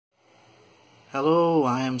Hello,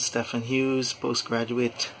 I am Stephen Hughes,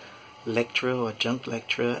 postgraduate lecturer or adjunct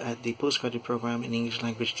lecturer at the postgraduate program in English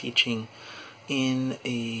language teaching in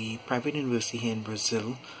a private university here in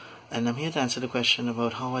Brazil. And I'm here to answer the question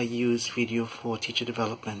about how I use video for teacher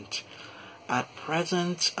development. At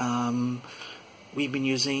present, we've been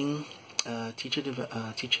using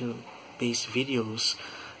teacher-based videos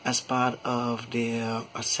as part of their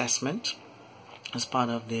assessment, as part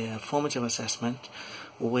of their formative assessment,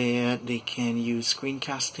 where they can use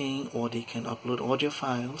screencasting, or they can upload audio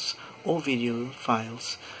files or video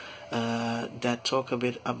files that talk a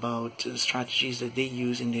bit about strategies that they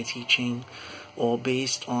use in their teaching, or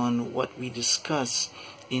based on what we discuss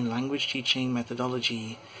in language teaching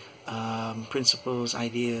methodology, principles,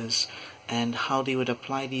 ideas, and how they would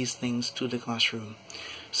apply these things to the classroom.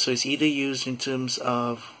 So it's either used in terms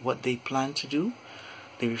of what they plan to do.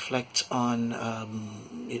 They reflect on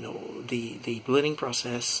the learning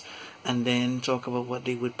process, and then talk about what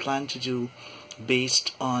they would plan to do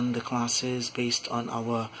based on the classes, based on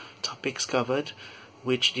our topics covered,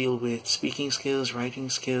 which deal with speaking skills,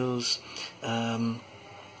 writing skills,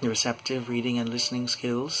 receptive reading and listening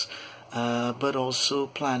skills, but also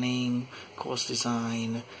planning, course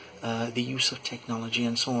design, the use of technology,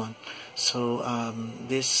 and so on. So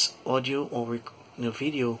this audio or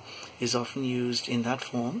video is often used in that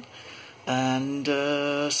form. And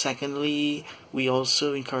secondly, we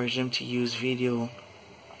also encourage them to use video,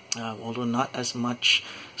 although not as much.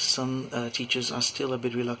 Some teachers are still a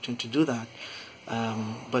bit reluctant to do that,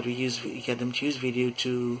 but we get them to use video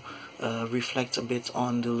to reflect a bit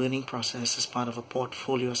on the learning process as part of a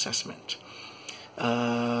portfolio assessment.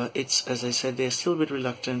 It's, as I said, they're still a bit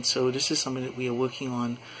reluctant, so this is something that we are working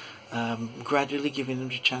on, gradually giving them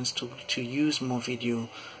the chance to use more video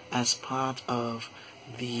as part of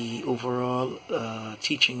the overall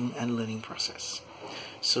teaching and learning process.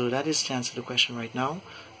 So that is to answer the question right now.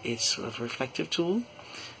 It's a reflective tool,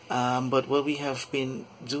 but what we have been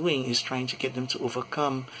doing is trying to get them to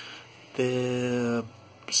overcome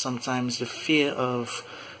sometimes the fear of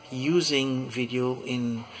using video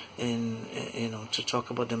to talk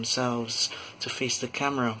about themselves, to face the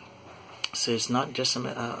camera. So it's not just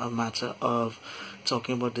a matter of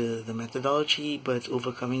talking about the methodology, but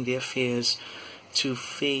overcoming their fears to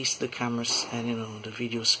face the cameras and the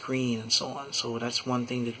video screen and so on. So that's one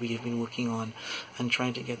thing that we have been working on, and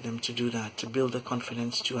trying to get them to do that, to build the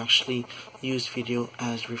confidence to actually use video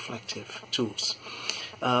as reflective tools.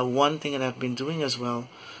 One thing that I've been doing as well,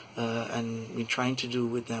 and been trying to do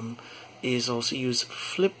with them, is also use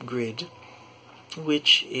Flipgrid,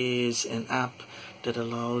 which is an app that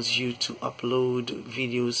allows you to upload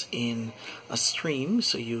videos in a stream.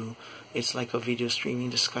 So it's like a video streaming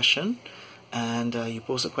discussion, and you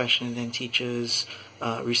post a question, and then teachers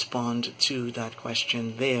respond to that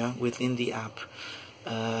question there within the app.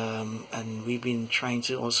 And we've been trying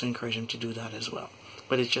to also encourage them to do that as well.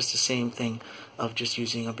 But it's just the same thing of just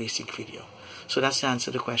using a basic video. So that's to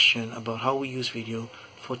answer the question about how we use video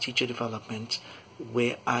for teacher development,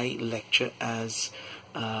 where I lecture as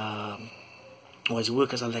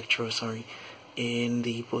work as a lecturer, in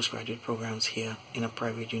the postgraduate programs here in a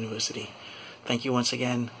private university. Thank you once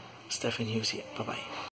again. Stephen Hughes here. Bye-bye.